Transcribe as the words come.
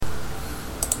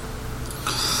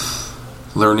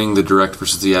Learning the direct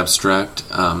versus the abstract,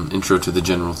 intro to the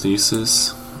general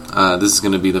thesis. This is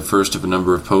going to be the first of a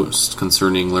number of posts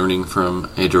concerning learning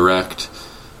from a direct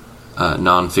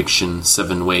nonfiction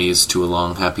 7 Ways to a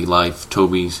Long Happy Life,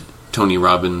 Tony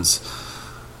Robbins'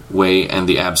 way, and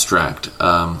the abstract,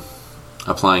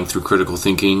 applying through critical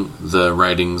thinking the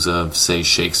writings of, say,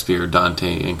 Shakespeare,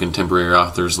 Dante, and contemporary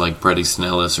authors like Bret Easton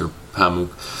Ellis or Pamuk,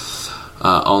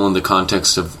 all in the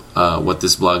context of what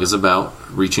this blog is about,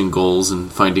 reaching goals and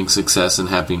finding success and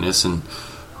happiness and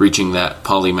reaching that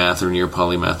polymath or near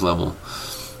polymath level.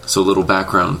 So a little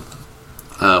background.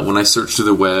 When I search through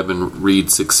the web and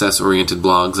read success-oriented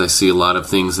blogs, I see a lot of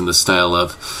things in the style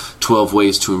of 12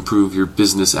 ways to improve your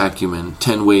business acumen,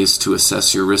 10 ways to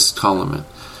assess your risk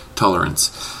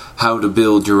tolerance, how to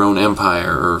build your own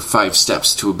empire, or 5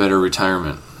 steps to a better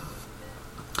retirement.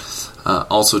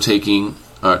 Also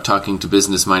talking to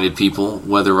business-minded people,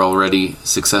 whether already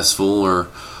successful or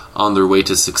on their way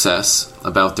to success,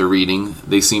 about their reading,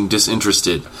 they seem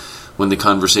disinterested when the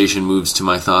conversation moves to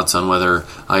my thoughts on whether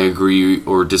I agree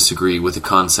or disagree with a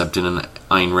concept in an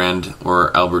Ayn Rand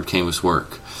or Albert Camus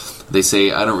work. They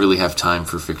say I don't really have time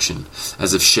for fiction,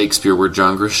 as if Shakespeare were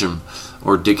John Grisham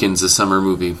or Dickens a summer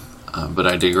movie. But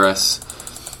I digress.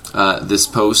 This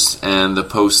post and the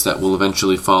posts that will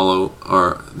eventually follow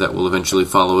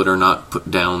it are not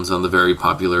put downs on the very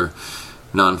popular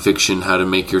nonfiction How to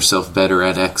Make Yourself Better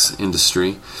at X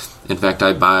industry. In fact,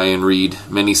 I buy and read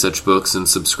many such books and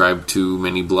subscribe to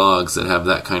many blogs that have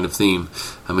that kind of theme.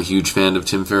 I'm a huge fan of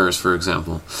Tim Ferriss, for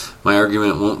example. My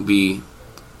argument won't be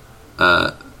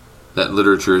that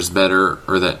literature is better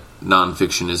or that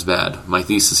nonfiction is bad. My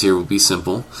thesis here will be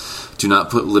simple. Do not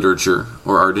put literature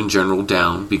or art in general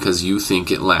down because you think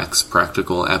it lacks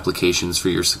practical applications for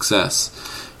your success.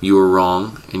 You are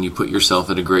wrong, and you put yourself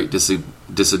at a great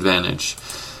disadvantage.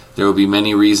 There will be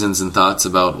many reasons and thoughts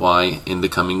about why in the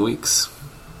coming weeks.